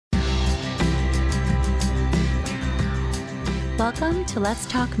Welcome to Let's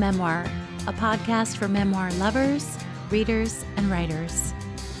Talk Memoir, a podcast for memoir lovers, readers, and writers.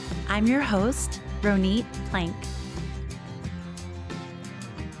 I'm your host, Ronit Plank.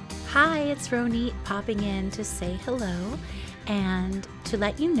 Hi, it's Ronit popping in to say hello and to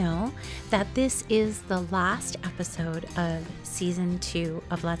let you know that this is the last episode of Season 2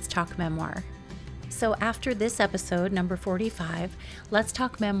 of Let's Talk Memoir. So after this episode, number 45, Let's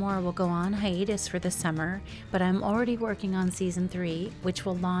Talk Memoir will go on hiatus for the summer, but I'm already working on Season 3, which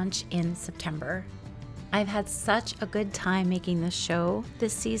will launch in September. I've had such a good time making this show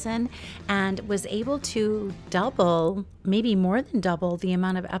this season and was able to double, maybe more than double, the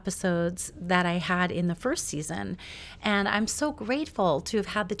amount of episodes that I had in the first season. And I'm so grateful to have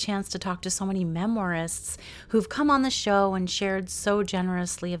had the chance to talk to so many memoirists who've come on the show and shared so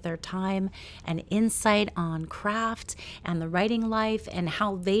generously of their time and insight on craft and the writing life and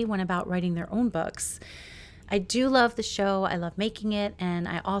how they went about writing their own books. I do love the show. I love making it. And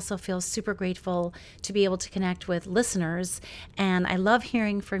I also feel super grateful to be able to connect with listeners. And I love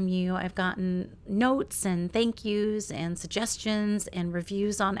hearing from you. I've gotten notes and thank yous and suggestions and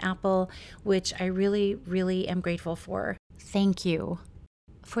reviews on Apple, which I really, really am grateful for. Thank you.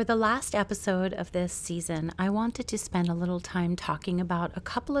 For the last episode of this season, I wanted to spend a little time talking about a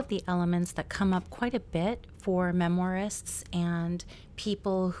couple of the elements that come up quite a bit for memoirists and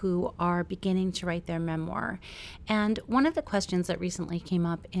people who are beginning to write their memoir. And one of the questions that recently came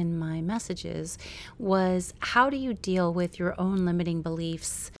up in my messages was, how do you deal with your own limiting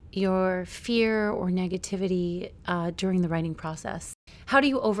beliefs, your fear or negativity during the writing process? How do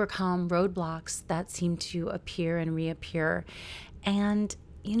you overcome roadblocks that seem to appear and reappear? And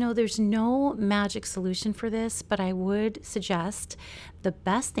there's no magic solution for this, but I would suggest the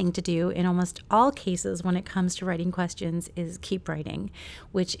best thing to do in almost all cases when it comes to writing questions is keep writing,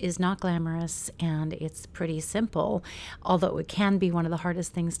 which is not glamorous and it's pretty simple, although it can be one of the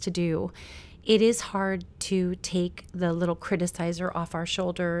hardest things to do. It is hard to take the little criticizer off our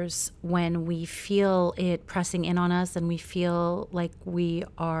shoulders when we feel it pressing in on us and we feel like we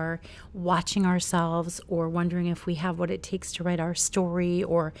are watching ourselves or wondering if we have what it takes to write our story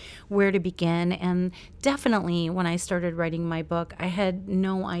or where to begin. And definitely when I started writing my book, I had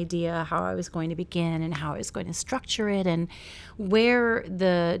no idea how I was going to begin and how I was going to structure it and where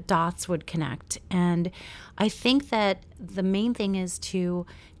the dots would connect. And I think that the main thing is to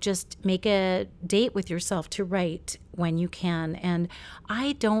just make a date with yourself to write when you can. And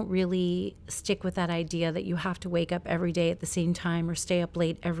I don't really stick with that idea that you have to wake up every day at the same time or stay up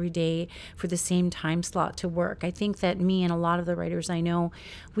late every day for the same time slot to work. I think that me and a lot of the writers I know,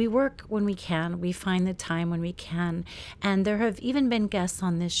 we work when we can. We find the time when we can. And there have even been guests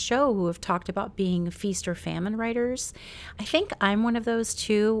on this show who have talked about being feast or famine writers. I think I'm one of those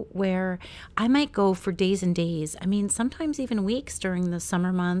too, where I might go for days and days. I mean, sometimes even weeks during the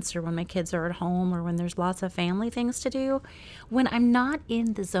summer months or when my kids are at home or when there's lots of family things to do, when I'm not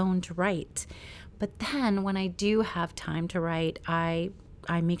in the zone to write. But then when I do have time to write, I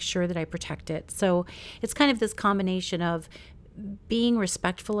make sure that I protect it. So it's kind of this combination of being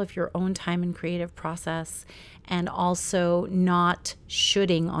respectful of your own time and creative process and also not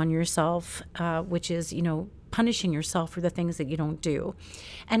shoulding on yourself, which is, punishing yourself for the things that you don't do.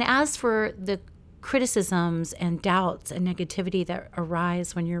 And as for the criticisms and doubts and negativity that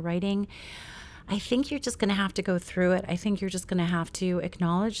arise when you're writing, I think you're just going to have to go through it. I think you're just going to have to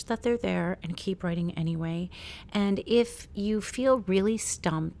acknowledge that they're there and keep writing anyway. And if you feel really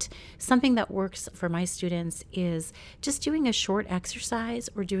stumped, something that works for my students is just doing a short exercise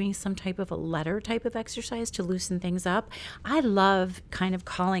or doing some type of a letter type of exercise to loosen things up. I love kind of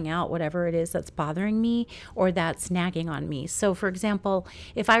calling out whatever it is that's bothering me or that's nagging on me. So for example,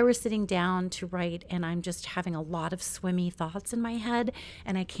 if I were sitting down to write and I'm just having a lot of swimmy thoughts in my head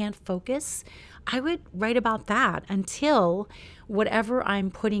and I can't focus, I would write about that until whatever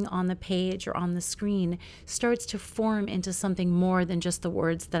I'm putting on the page or on the screen starts to form into something more than just the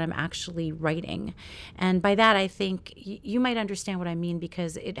words that I'm actually writing. And by that, I think you might understand what I mean,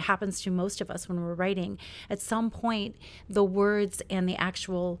 because it happens to most of us when we're writing. At some point, the words and the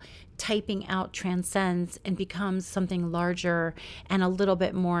actual typing out transcends and becomes something larger and a little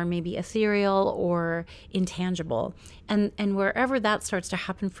bit more maybe ethereal or intangible. And wherever that starts to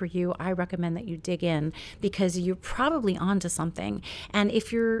happen for you, I recommend that you dig in, because you're probably onto something. And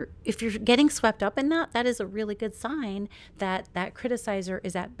if you're getting swept up in that, that is a really good sign that that criticizer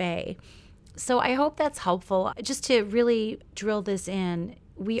is at bay. So I hope that's helpful. Just to really drill this in,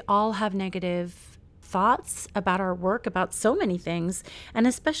 we all have negative thoughts about our work, about so many things, and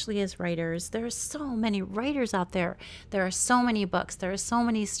especially as writers. There are so many writers out there. There are so many books. There are so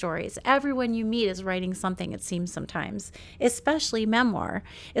many stories. Everyone you meet is writing something, it seems sometimes, especially memoir,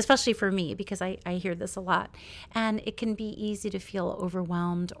 especially for me, because I hear this a lot. And it can be easy to feel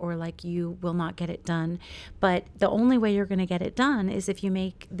overwhelmed or like you will not get it done. But the only way you're going to get it done is if you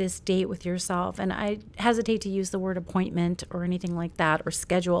make this date with yourself. And I hesitate to use the word appointment or anything like that or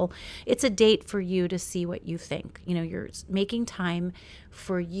schedule. It's a date for you to see what you think. You know, you're making time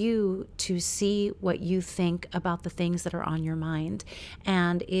for you to see what you think about the things that are on your mind.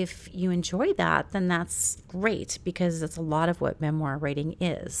 And if you enjoy that, then that's great, because that's a lot of what memoir writing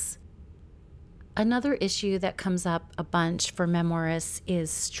is. Another issue that comes up a bunch for memoirists is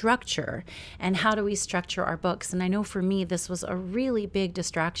structure, and how do we structure our books? And I know for me, this was a really big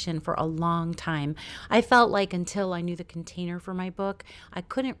distraction for a long time. I felt like until I knew the container for my book, I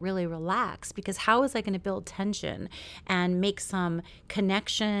couldn't really relax, because how was I going to build tension and make some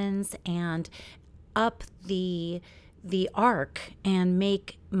connections and up the arc and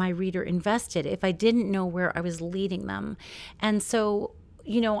make my reader invested if I didn't know where I was leading them? And so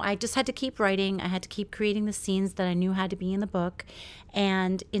I just had to keep writing. I had to keep creating the scenes that I knew had to be in the book.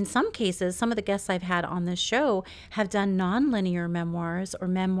 And in some cases, some of the guests I've had on this show have done nonlinear memoirs or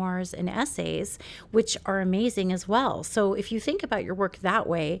memoirs and essays, which are amazing as well. So if you think about your work that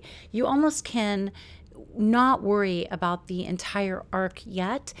way, you almost can not worry about the entire arc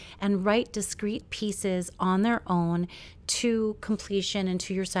yet and write discrete pieces on their own to completion and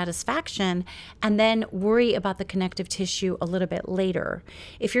to your satisfaction, and then worry about the connective tissue a little bit later.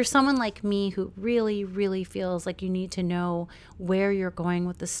 If you're someone like me who really, really feels like you need to know where you're going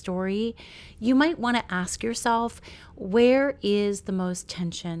with the story, you might want to ask yourself, where is the most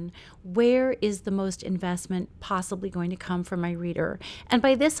tension? Where is the most investment possibly going to come from my reader? And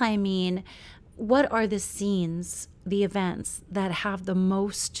by this I mean, what are the scenes, the events that have the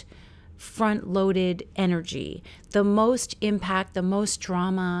most front-loaded energy, the most impact, the most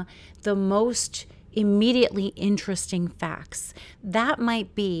drama, the most immediately interesting facts? That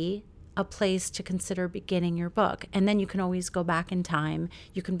might be a place to consider beginning your book. And then you can always go back in time.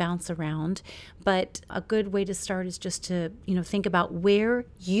 You can bounce around. But a good way to start is just to, think about where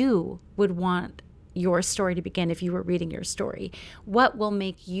you would want your story to begin if you were reading your story. What will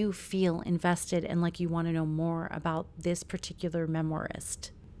make you feel invested and like you want to know more about this particular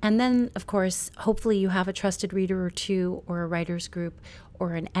memoirist? And then, of course, hopefully you have a trusted reader or two, or a writer's group,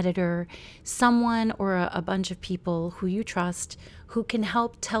 or an editor, someone or a bunch of people who you trust, who can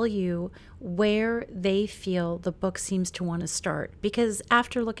help tell you where they feel the book seems to want to start. Because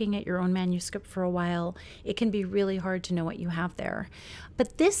after looking at your own manuscript for a while, it can be really hard to know what you have there.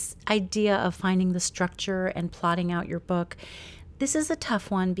 But this idea of finding the structure and plotting out your book, this is a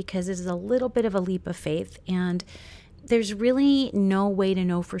tough one, because it is a little bit of a leap of faith, and there's really no way to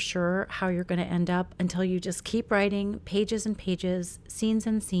know for sure how you're going to end up until you just keep writing pages and pages, scenes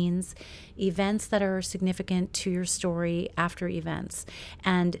and scenes, events that are significant to your story after events.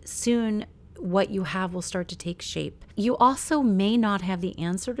 And soon what you have will start to take shape. You also may not have the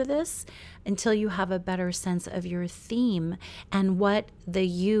answer to this until you have a better sense of your theme and what the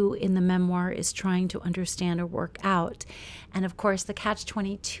you in the memoir is trying to understand or work out. And of course, the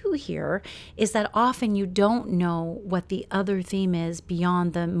catch-22 here is that often you don't know what the other theme is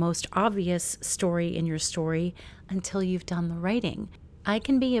beyond the most obvious story in your story until you've done the writing. I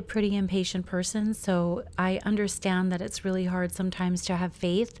can be a pretty impatient person, so I understand that it's really hard sometimes to have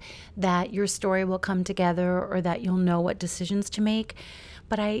faith that your story will come together or that you'll know what decisions to make.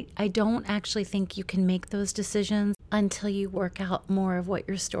 But I don't actually think you can make those decisions until you work out more of what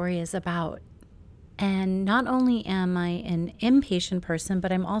your story is about. And not only am I an impatient person,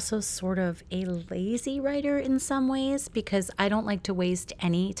 but I'm also sort of a lazy writer in some ways, because I don't like to waste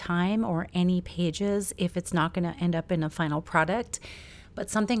any time or any pages if it's not going to end up in a final product. But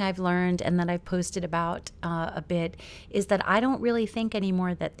something I've learned and that I've posted about a bit is that I don't really think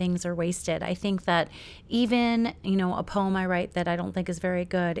anymore that things are wasted. I think that even, a poem I write that I don't think is very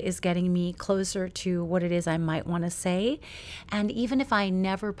good is getting me closer to what it is I might want to say. And even if I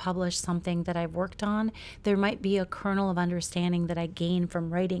never publish something that I've worked on, there might be a kernel of understanding that I gain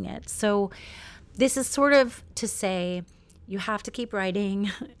from writing it. So this is sort of to say, you have to keep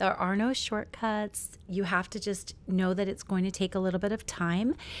writing. There are no shortcuts. You have to just know that it's going to take a little bit of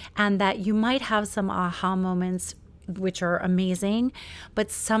time, and that you might have some aha moments which are amazing.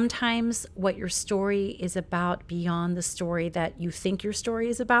 But sometimes what your story is about beyond the story that you think your story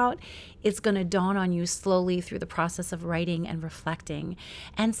is about, it's going to dawn on you slowly through the process of writing and reflecting.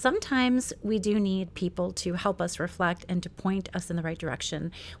 And sometimes we do need people to help us reflect and to point us in the right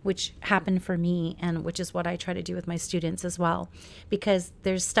direction, which happened for me and which is what I try to do with my students as well, because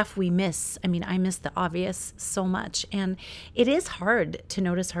there's stuff we miss. I mean, I miss the obvious so much, and it is hard to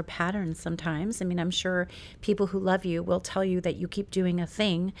notice our patterns sometimes. I mean, I'm sure people who love you will tell you that you keep doing a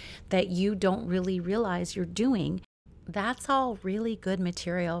thing that you don't really realize you're doing. That's all really good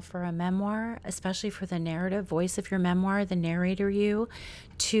material for a memoir, especially for the narrative voice of your memoir, the narrator you,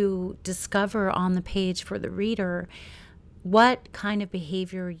 to discover on the page for the reader what kind of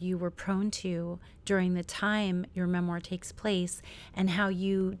behavior you were prone to during the time your memoir takes place and how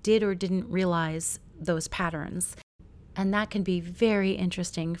you did or didn't realize those patterns. And that can be very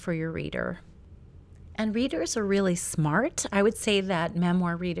interesting for your reader. And readers are really smart. I would say that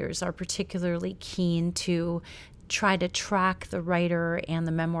memoir readers are particularly keen to try to track the writer and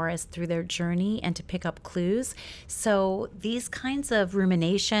the memoirist through their journey and to pick up clues. So these kinds of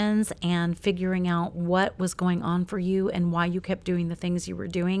ruminations and figuring out what was going on for you and why you kept doing the things you were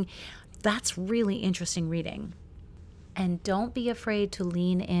doing, that's really interesting reading. And don't be afraid to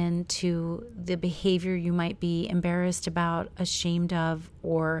lean into the behavior you might be embarrassed about, ashamed of,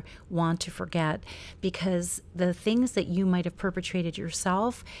 or want to forget, because the things that you might have perpetrated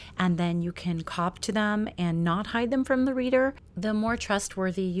yourself and then you can cop to them and not hide them from the reader, the more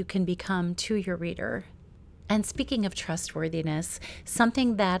trustworthy you can become to your reader. And speaking of trustworthiness,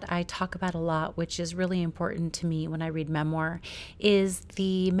 something that I talk about a lot, which is really important to me when I read memoir, is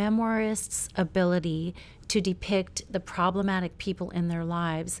the memoirist's ability to depict the problematic people in their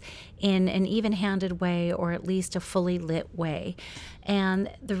lives in an even-handed way, or at least a fully lit way. And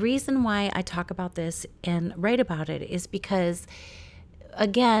the reason why I talk about this and write about it is because,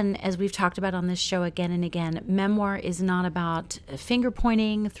 again, as we've talked about on this show again and again, memoir is not about finger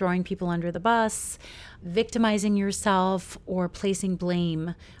pointing, throwing people under the bus, victimizing yourself, or placing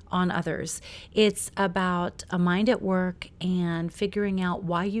blame on others. It's about a mind at work and figuring out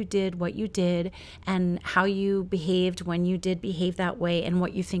why you did what you did and how you behaved when you did behave that way and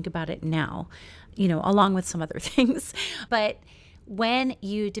what you think about it now, along with some other things. But when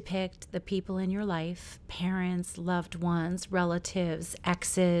you depict the people in your life, parents, loved ones, relatives,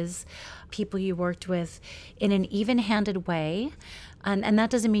 exes, people you worked with, in an even-handed way, and that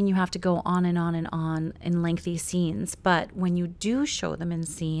doesn't mean you have to go on and on and on in lengthy scenes, but when you do show them in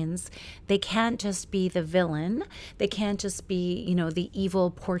scenes, they can't just be the villain. They can't just be, the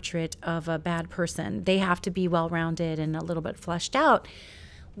evil portrait of a bad person. They have to be well-rounded and a little bit fleshed out,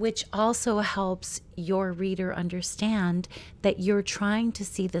 which also helps your reader understand that you're trying to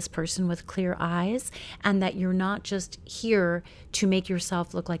see this person with clear eyes and that you're not just here to make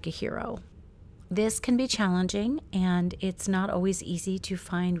yourself look like a hero. This can be challenging, and it's not always easy to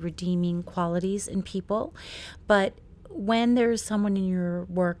find redeeming qualities in people, but when there's someone in your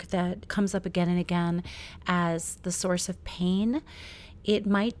work that comes up again and again as the source of pain, it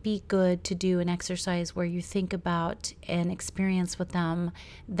might be good to do an exercise where you think about an experience with them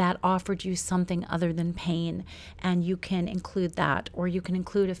that offered you something other than pain, and you can include that, or you can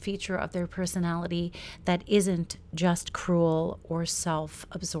include a feature of their personality that isn't just cruel or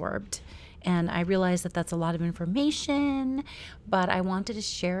self-absorbed. And I realize that that's a lot of information, but I wanted to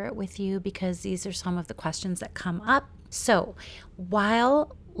share it with you because these are some of the questions that come up. So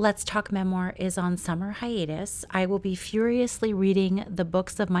while Let's Talk Memoir is on summer hiatus, I will be furiously reading the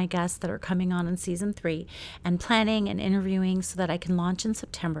books of my guests that are coming on in season 3 and planning and interviewing so that I can launch in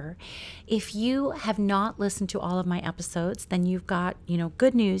September. If you have not listened to all of my episodes, then you've got,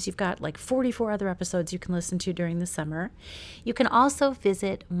 good news. You've got like 44 other episodes you can listen to during the summer. You can also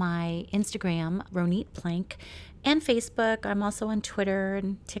visit my Instagram, Ronit Plank, and Facebook. I'm also on Twitter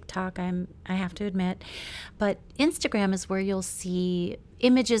and TikTok, I have to admit. But Instagram is where you'll see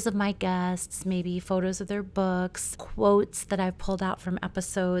images of my guests, maybe photos of their books, quotes that I've pulled out from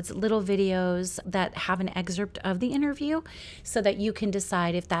episodes, little videos that have an excerpt of the interview so that you can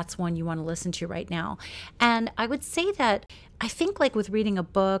decide if that's one you want to listen to right now. And I would say that I think, like with reading a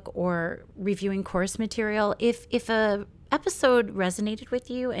book or reviewing course material, if a episode resonated with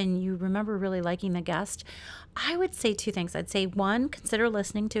you and you remember really liking the guest, I would say 2 things. I'd say 1, consider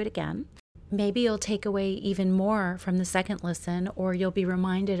listening to it again. maybe you'll take away even more from the second listen, or you'll be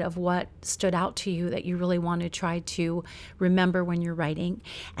reminded of what stood out to you that you really want to try to remember when you're writing.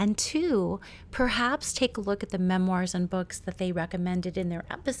 And 2, perhaps take a look at the memoirs and books that they recommended in their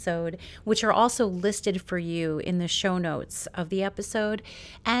episode, which are also listed for you in the show notes of the episode.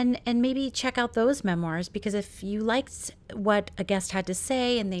 And maybe check out those memoirs, because if you liked what a guest had to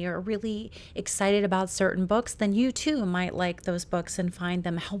say and they are really excited about certain books, then you too might like those books and find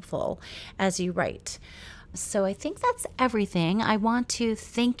them helpful as you write. So I think that's everything. I want to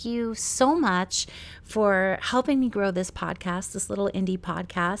thank you so much for helping me grow this podcast, this little indie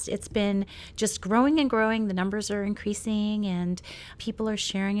podcast. It's been just growing and growing. The numbers are increasing and people are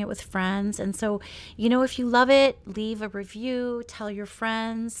sharing it with friends. And so, if you love it, leave a review, tell your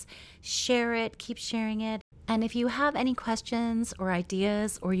friends, share it, keep sharing it. And if you have any questions or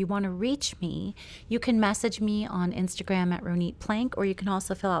ideas, or you want to reach me, you can message me on Instagram at Ronit Plank, or you can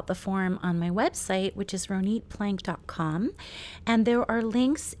also fill out the form on my website, which is ronitplank.com. And there are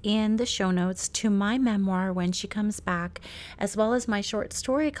links in the show notes to my memoir, When She Comes Back, as well as my short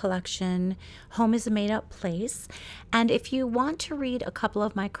story collection, Home is a Made Up Place. And if you want to read a couple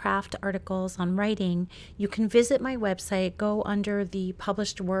of my craft articles on writing, you can visit my website, go under the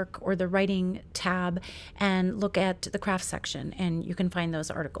published work or the writing tab, and look at the craft section, and you can find those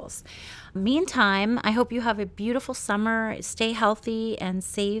articles. Meantime, I hope you have a beautiful summer. Stay healthy and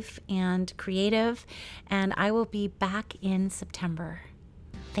safe and creative, and I will be back in September.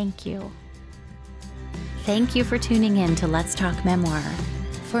 Thank you. Thank you for tuning in to Let's Talk Memoir.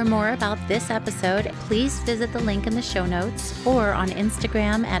 For more about this episode, please visit the link in the show notes or on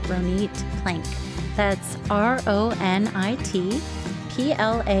Instagram at Ronit Plank. That's RONITPLANK.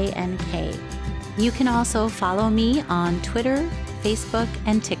 You can also follow me on Twitter, Facebook,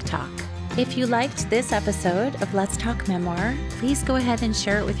 and TikTok. If you liked this episode of Let's Talk Memoir, please go ahead and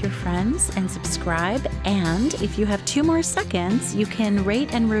share it with your friends and subscribe. And if you have 2 more seconds, you can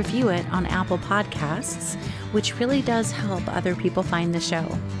rate and review it on Apple Podcasts, which really does help other people find the show.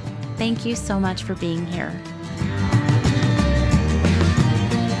 Thank you so much for being here.